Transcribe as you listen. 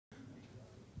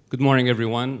Good morning,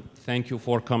 everyone. Thank you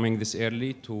for coming this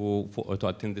early to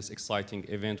attend this exciting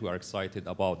event. We are excited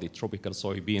about the Tropical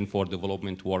Soybean for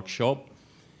Development workshop.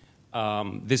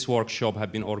 This workshop has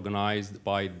been organized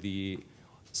by the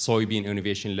Soybean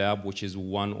Innovation Lab, which is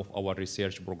one of our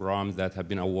research programs that have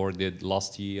been awarded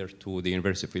last year to the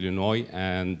University of Illinois,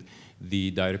 and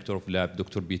the director of lab,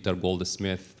 Dr. Peter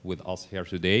Goldsmith, with us here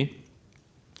today.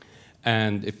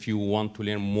 And if you want to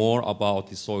learn more about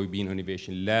the Soybean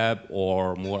Innovation Lab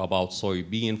or more about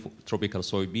soybean, tropical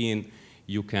soybean,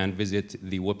 you can visit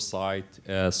the website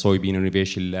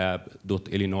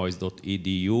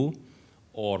soybeaninnovationlab.illinois.edu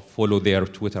or follow their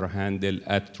Twitter handle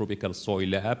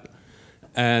 @tropicalsoylab.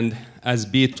 And as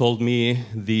Pete told me,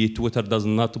 the Twitter does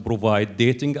not provide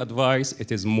dating advice.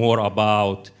 It is more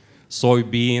about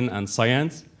soybean and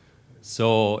science.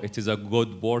 So it is a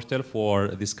good portal for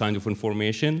this kind of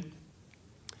information.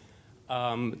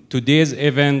 Today's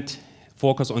event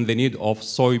focuses on the need of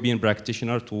soybean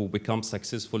practitioner to become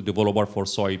successful developer for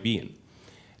soybean.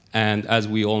 And as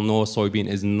we all know, soybean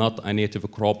is not a native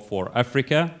crop for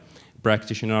Africa.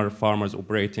 Practitioner farmers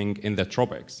operating in the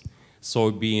tropics.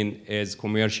 Soybean is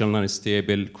commercial,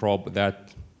 non-stable crop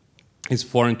that is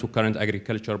foreign to current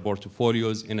agriculture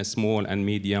portfolios in a small and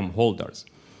medium holders.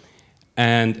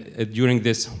 And during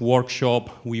this workshop,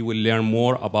 we will learn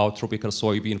more about tropical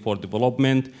soybean for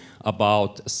development,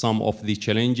 about some of the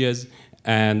challenges,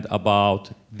 and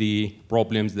about the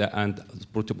problems and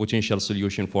potential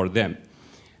solution for them.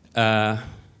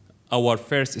 Our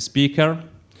first speaker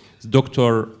is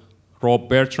Dr. Rob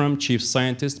Bertram, Chief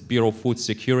Scientist, Bureau of Food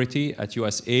Security at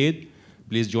USAID.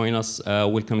 Please join us.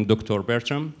 Welcome, Dr.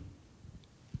 Bertram.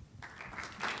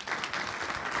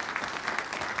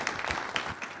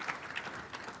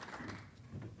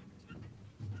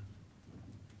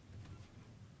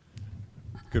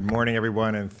 Good morning,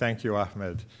 everyone, and thank you,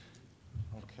 Ahmed.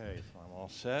 Okay, so I'm all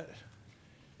set.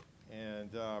 And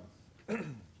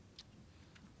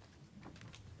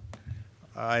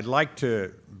I'd like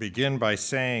to begin by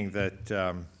saying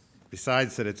that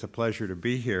besides that it's a pleasure to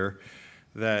be here,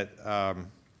 that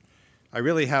I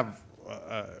really have,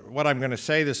 what I'm going to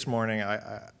say this morning,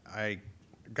 I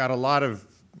got a lot of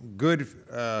good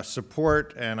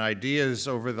support and ideas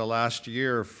over the last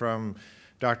year from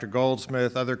Dr.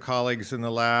 Goldsmith, other colleagues in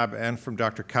the lab, and from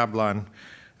Dr. Kaplan.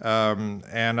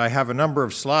 And I have a number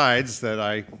of slides that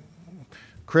I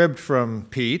cribbed from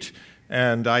Pete.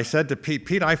 And I said to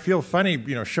Pete, I feel funny,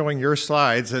 showing your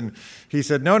slides. And he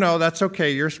said, no, that's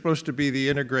okay. You're supposed to be the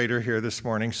integrator here this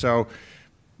morning. So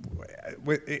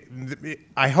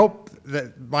I hope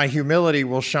that my humility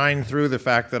will shine through the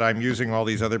fact that I'm using all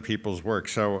these other people's work.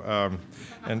 So,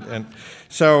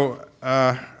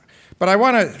 but I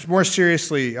want to, more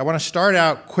seriously, I want to start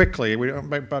out quickly,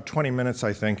 about 20 minutes,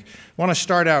 I think. I want to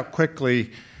start out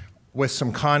quickly with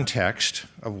some context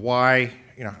of why,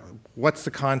 what's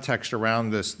the context around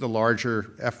this, the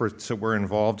larger efforts that we're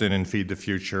involved in Feed the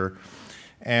Future.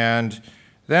 And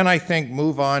then I think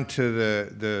move on to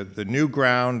the new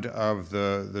ground of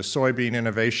the Soybean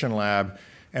Innovation Lab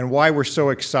and why we're so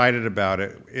excited about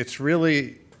it. It's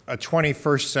really a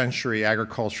 21st century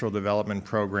agricultural development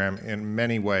program in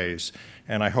many ways,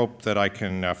 and I hope that I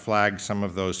can flag some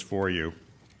of those for you.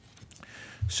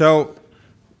 So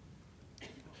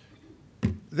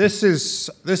this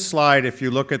slide, if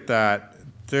you look at that,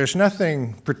 there's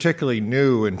nothing particularly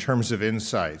new in terms of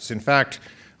insights. In fact,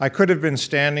 I could have been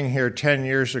standing here 10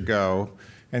 years ago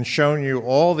and shown you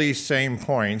all these same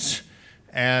points,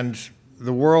 and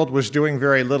the world was doing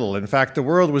very little. In fact, the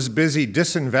world was busy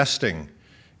disinvesting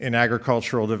in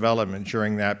agricultural development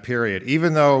during that period,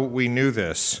 even though we knew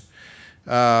this.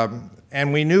 And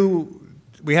we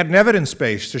had an evidence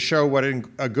base to show what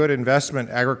a good investment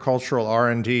agricultural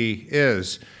R&D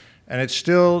is, and it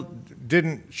still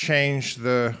didn't change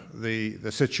the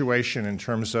situation in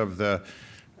terms of the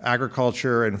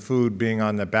agriculture and food being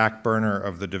on the back burner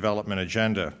of the development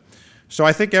agenda. So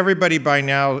I think everybody by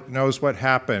now knows what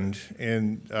happened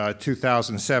in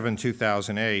 2007,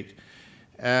 2008.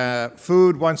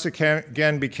 Food once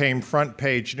again became front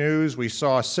page news. We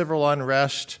saw civil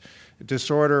unrest,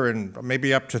 disorder in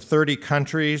maybe up to 30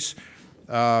 countries.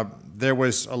 There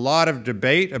was a lot of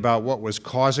debate about what was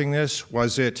causing this.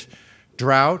 Was it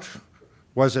drought?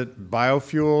 Was it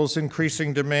biofuels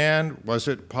increasing demand? Was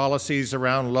it policies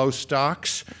around low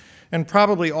stocks? And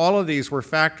probably all of these were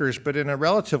factors, but in a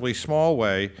relatively small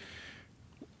way.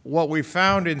 What we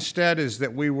found instead is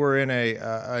that we were in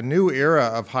a new era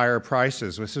of higher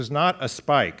prices. This is not a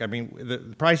spike. I mean, the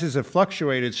prices have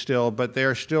fluctuated still, but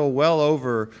they're still well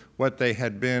over what they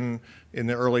had been in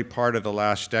the early part of the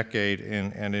last decade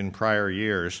and in prior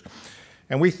years.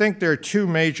 And we think there are two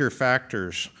major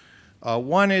factors.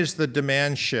 One is the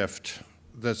demand shift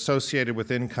that's associated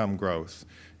with income growth,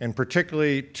 and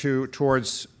particularly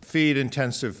towards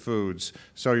feed-intensive foods,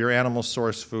 so your animal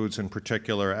source foods in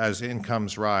particular, as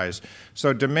incomes rise.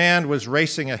 So demand was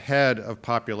racing ahead of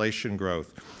population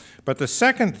growth. But the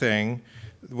second thing,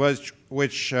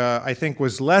 which I think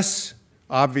was less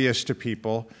obvious to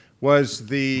people, was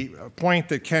the point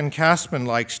that Ken Kassman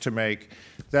likes to make,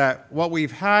 that what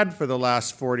we've had for the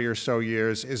last 40 or so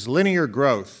years is linear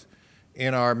growth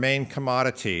in our main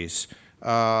commodities.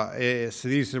 So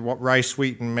these are rice,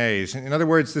 wheat, and maize. In other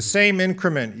words, the same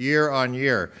increment year on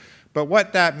year. But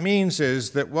what that means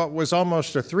is that what was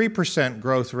almost a 3%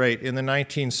 growth rate in the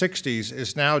 1960s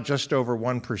is now just over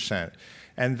 1%.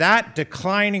 And that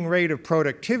declining rate of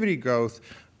productivity growth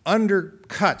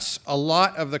undercuts a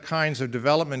lot of the kinds of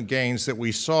development gains that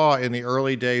we saw in the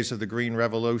early days of the Green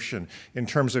Revolution in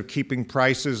terms of keeping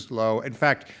prices low. In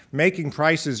fact, making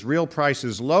prices, real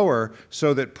prices, lower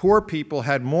so that poor people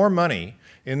had more money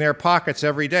in their pockets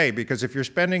every day. Because if you're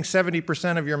spending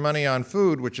 70% of your money on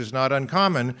food, which is not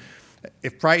uncommon,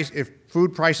 if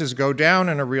food prices go down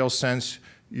in a real sense,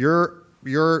 your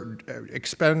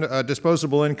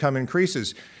disposable income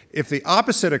increases. If the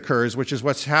opposite occurs, which is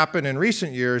what's happened in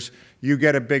recent years, you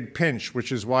get a big pinch,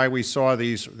 which is why we saw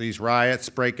these riots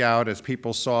break out as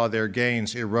people saw their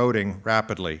gains eroding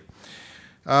rapidly.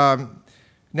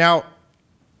 Now,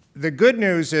 the good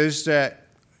news is that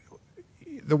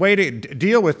the way to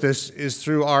deal with this is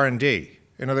through R&D.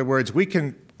 In other words, we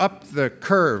can up the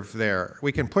curve there.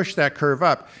 We can push that curve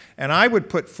up. And I would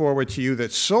put forward to you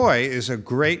that soy is a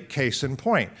great case in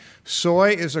point.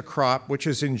 Soy is a crop which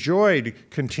has enjoyed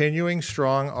continuing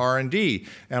strong R&D.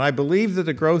 And I believe that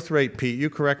the growth rate, Pete, you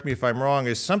correct me if I'm wrong,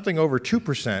 is something over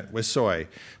 2% with soy.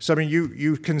 So I mean,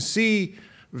 you can see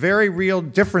very real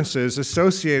differences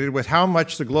associated with how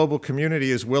much the global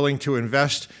community is willing to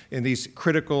invest in these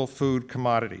critical food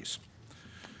commodities.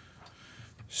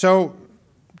 So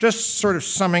just sort of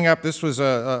summing up, this was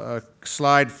a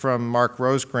slide from Mark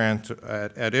Rosegrant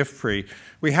at IFPRI.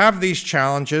 We have these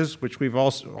challenges, which we've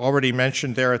also already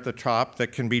mentioned there at the top,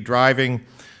 that can be driving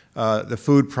the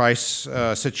food price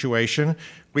situation.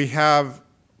 We have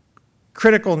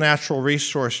critical natural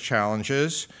resource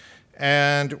challenges,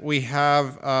 and we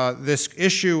have this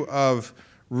issue of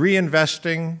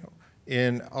reinvesting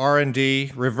in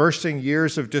R&D, reversing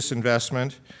years of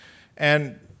disinvestment,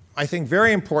 and I think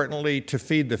very importantly to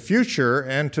Feed the Future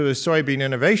and to the Soybean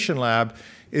Innovation Lab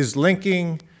is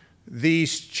linking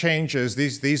these changes,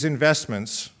 these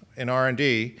investments in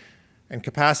R&D and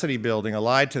capacity building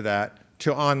allied to that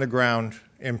to on-the-ground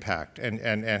impact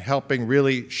and helping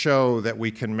really show that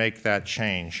we can make that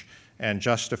change and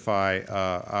justify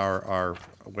our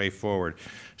way forward.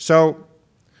 So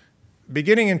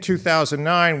beginning in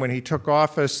 2009, when he took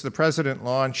office, the President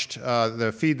launched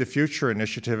the Feed the Future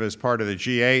initiative as part of the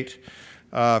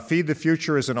G8. Feed the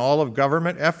Future is an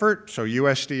all-of-government effort, so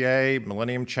USDA,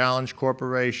 Millennium Challenge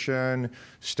Corporation,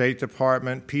 State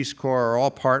Department, Peace Corps are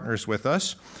all partners with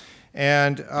us.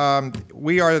 And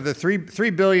we are the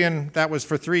 $3 billion, that was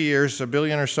for 3 years, $1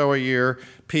 billion or so a year,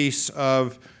 piece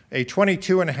of a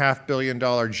 $22.5 billion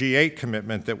G8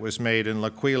 commitment that was made in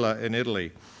L'Aquila in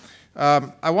Italy.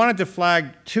 I wanted to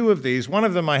flag two of these. One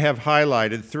of them I have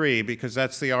highlighted, three, because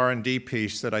that's the R&D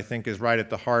piece that I think is right at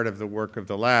the heart of the work of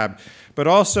the lab. But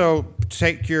also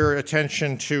take your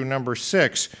attention to number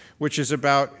 6, which is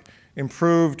about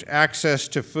improved access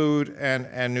to food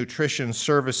and nutrition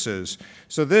services.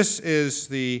 So this is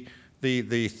the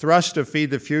thrust of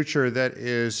Feed the Future that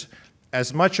is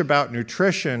as much about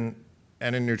nutrition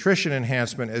and nutrition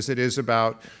enhancement as it is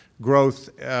about growth,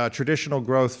 traditional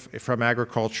growth from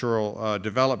agricultural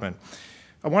development.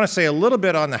 I want to say a little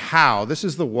bit on the how. This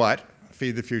is the what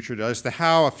Feed the Future does. The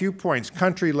how, a few points,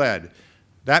 country-led.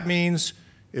 That means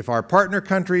if our partner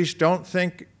countries don't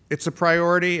think it's a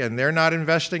priority and they're not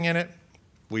investing in it,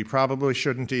 we probably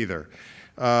shouldn't either.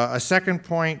 A second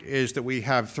point is that we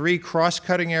have 3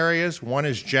 cross-cutting areas. One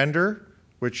is gender,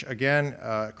 which again,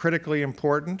 critically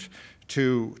important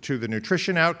to the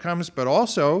nutrition outcomes, but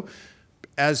also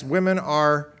as women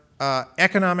are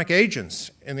economic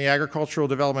agents in the agricultural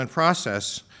development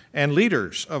process and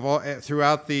leaders of all,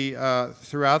 throughout the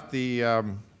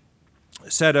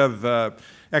set of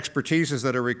expertises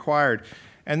that are required.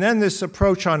 And then this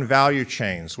approach on value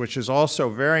chains, which is also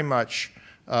very much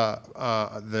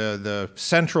the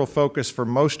central focus for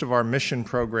most of our mission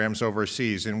programs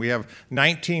overseas. And we have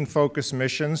 19 focus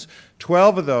missions.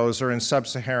 12 of those are in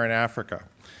sub-Saharan Africa.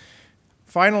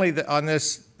 Finally, on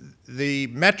this, the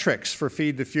metrics for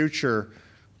Feed the Future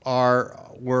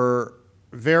were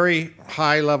very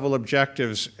high-level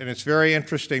objectives, and it's very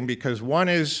interesting because one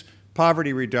is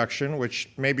poverty reduction, which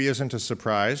maybe isn't a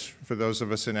surprise for those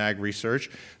of us in ag research.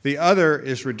 The other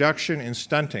is reduction in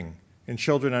stunting in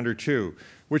children under 2,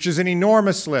 which is an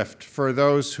enormous lift for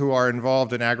those who are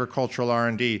involved in agricultural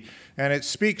R&D. And it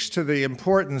speaks to the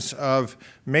importance of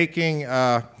making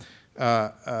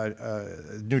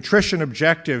nutrition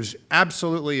objectives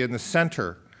absolutely in the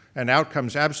center and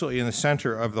outcomes absolutely in the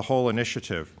center of the whole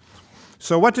initiative.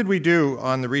 So what did we do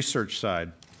on the research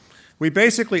side? We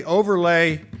basically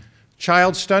overlay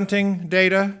child stunting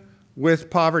data with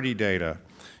poverty data.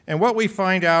 And what we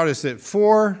find out is that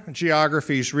 4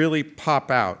 geographies really pop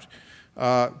out.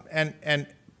 And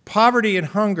poverty and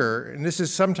hunger, and this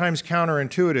is sometimes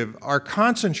counterintuitive, are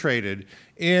concentrated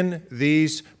in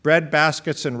these bread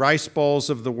baskets and rice bowls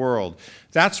of the world.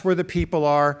 That's where the people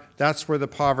are. That's where the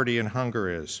poverty and hunger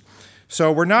is. So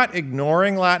we're not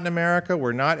ignoring Latin America.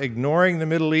 We're not ignoring the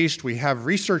Middle East. We have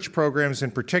research programs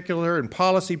in particular and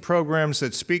policy programs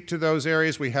that speak to those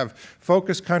areas. We have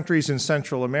focus countries in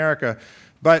Central America.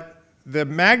 But the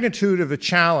magnitude of the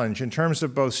challenge in terms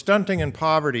of both stunting and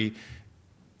poverty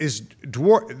is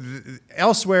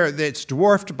elsewhere, it's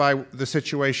dwarfed by the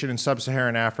situation in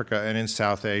sub-Saharan Africa and in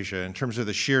South Asia in terms of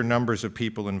the sheer numbers of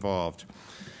people involved.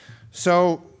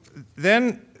 So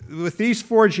then with these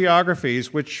 4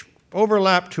 geographies, which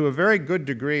overlap to a very good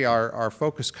degree our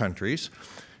focus countries,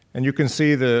 and you can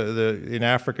see in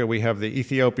Africa we have the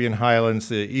Ethiopian highlands,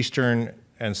 the eastern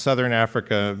and southern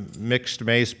Africa mixed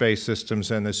maize-based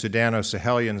systems, and the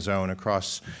Sudano-Sahelian zone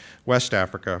across West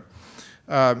Africa.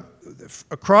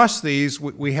 Across these,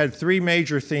 we had 3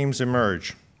 major themes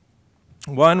emerge.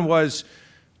 One was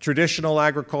traditional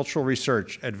agricultural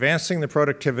research, advancing the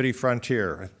productivity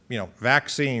frontier,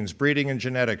 vaccines, breeding and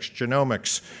genetics,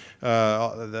 genomics,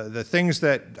 the things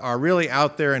that are really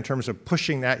out there in terms of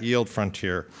pushing that yield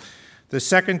frontier. The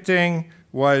second thing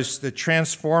was the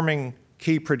transforming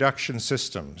key production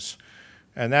systems.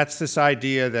 And that's this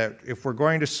idea that if we're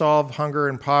going to solve hunger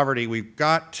and poverty, we've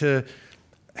got to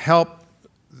help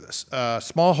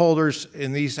smallholders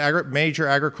in these major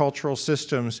agricultural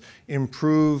systems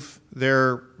improve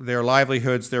their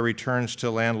livelihoods, their returns to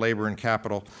land, labor, and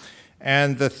capital.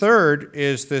 And the third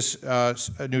is this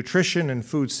nutrition and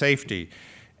food safety.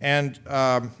 And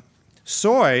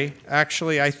soy,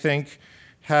 actually, I think,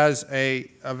 has a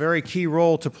very key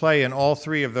role to play in all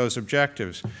 3 of those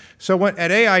objectives. So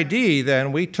at AID,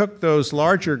 then, we took those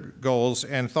larger goals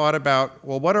and thought about,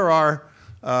 well, what are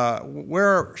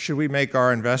where should we make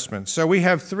our investments? So we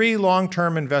have 3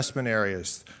 long-term investment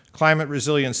areas: climate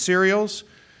resilient cereals,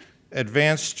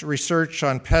 advanced research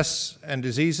on pests and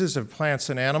diseases of plants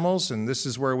and animals, and this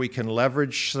is where we can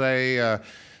leverage, say,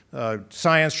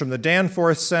 science from the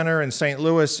Danforth Center in St.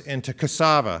 Louis into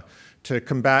cassava to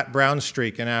combat brown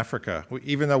streak in Africa,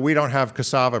 even though we don't have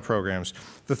cassava programs.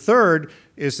 The third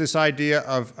is this idea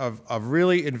of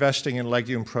really investing in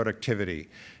legume productivity.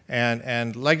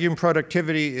 And legume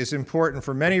productivity is important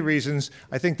for many reasons.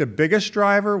 I think the biggest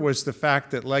driver was the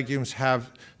fact that legumes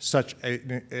have such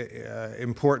an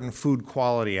important food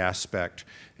quality aspect.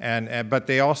 But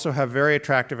they also have very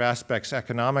attractive aspects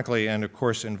economically and, of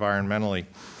course, environmentally.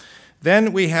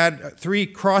 Then we had 3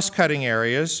 cross-cutting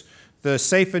areas: the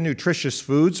Safe and Nutritious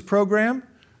Foods program,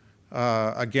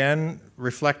 again,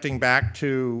 reflecting back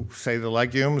to, say, the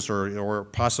legumes or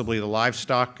possibly the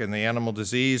livestock and the animal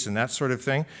disease and that sort of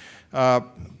thing.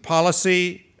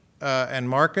 Policy and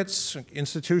markets,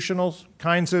 institutional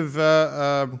kinds of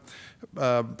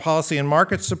policy and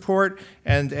market support,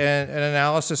 and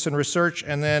analysis and research,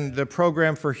 and then the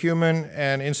program for human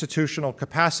and institutional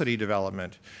capacity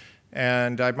development.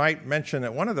 And I might mention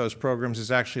that one of those programs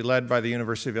is actually led by the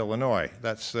University of Illinois.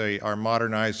 That's our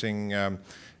modernizing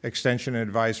Extension and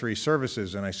Advisory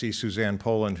Services, and I see Suzanne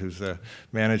Poland, who's the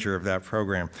manager of that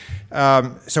program.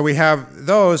 So we have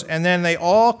those, and then they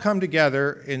all come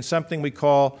together in something we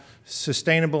call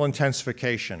sustainable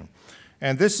intensification.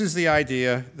 And this is the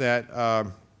idea that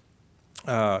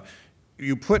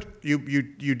you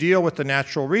deal with the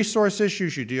natural resource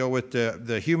issues, you deal with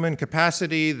the human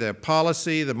capacity, the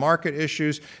policy, the market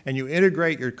issues, and you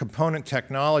integrate your component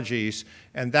technologies,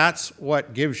 and that's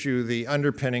what gives you the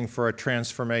underpinning for a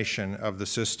transformation of the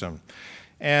system.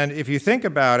 And if you think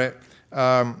about it,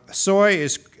 soy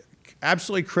is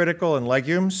absolutely critical in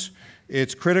legumes.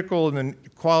 It's critical in the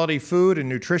quality food and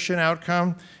nutrition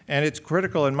outcome, and it's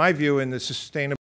critical, in my view, in the sustainable